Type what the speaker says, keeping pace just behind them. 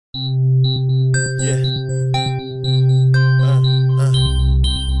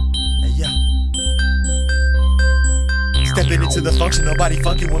to the function, nobody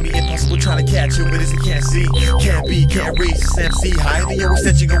funky with me. Impossible trying to catch you, but as you can't see, can't be, can't reach. MC higher than your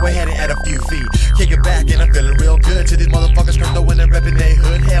extension, go ahead and add a few feet. Kick it back and I'm feeling real good. To these motherfuckers crypto when they're reppin' they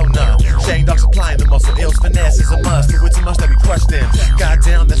hood, hell nah. ShaneDogg supplying the muscle ills, finesse is a must. Do it too much that we crush them.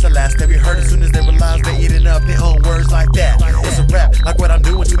 Goddamn, that's the last that we heard. As soon as they realize they eating up their own words like that. It's a rap, like what I'm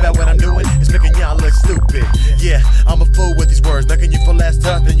doing. Too bad what I'm doing is making y'all look stupid. Yeah, I'm a fool with these words, making you feel less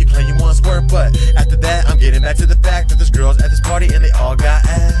tough than you claim you once were. But after that, I'm getting back to the fact that there's girls at this party and they all got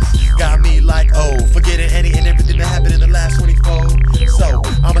ass. Got me like, oh, forgetting any and everything that happened in the last 24. So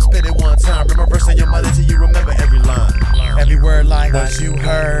I'ma spit it one time, reversing your mother till you remember every line. Every word like what you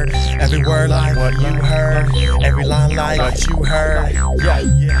heard. Every word like what you heard. Every line like what you heard.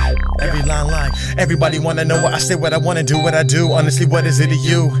 Yeah. Every line like. Everybody wanna know what I say, what I wanna do, what I do. Honestly, what is it to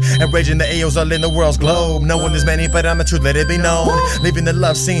you? Enraging the AOs all in the world's globe. No one is many, but I'm a truth, let it be known. Leaving the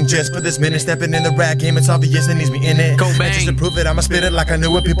love scene just for this minute. Stepping in the rap game, it's obvious it needs me in it. Cobaine. And just to prove it, I'ma spit it like I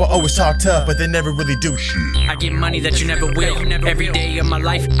knew it. People always talk tough, but they never really do shit. I get money that you never will. Every day of my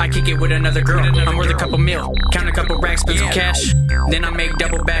life, I kick it with another girl. I'm worth a couple mil, count a couple racks, spend some cash. Then I make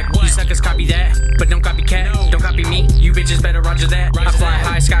double back. You suckers copy that, but don't copy cat. Don't copy me, you bitches better roger that. I fly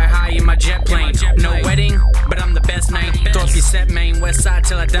high, sky high in my jet plane. No wedding, but I'm the best name. Throw up your set, main west side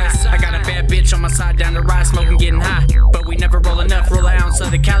till I die. I got a bad bitch on my side down the ride, smoking, getting high. But we never roll enough, roll an ounce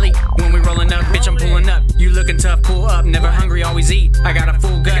of the Cali. When we rolling up, bitch, I'm pulling up. You looking tough, pull up, never hungry, always eat. I got a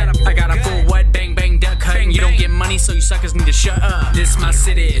full gut, I got a full what? Bang, bang, duck hunt. You don't get money, so you suckers need to shut up. This my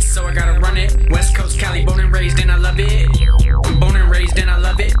city, so I gotta run it. West Coast Cali, born and raised, and I love it. Born and raised, and I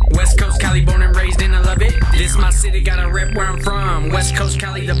love it. West Coast Cali, born and raised, and I love it. This my city, gotta rep where I'm from. West Coast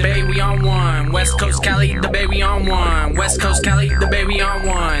Cali, the bay, we on one. West Coast Cali, the bay, we on one. West Coast Cali, the bay, we on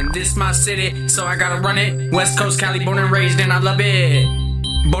one. This my city, so I gotta run it. West Coast Cali, born and raised, and I love it.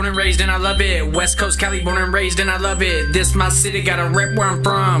 Born and raised and I love it. West Coast Cali, born and raised and I love it. This my city, gotta rep where I'm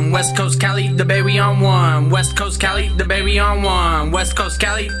from. West Coast Cali, the bay, we on one. West Coast Cali, the bay, we on one. West Coast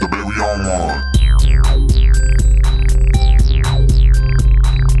Cali, the bay, we on one.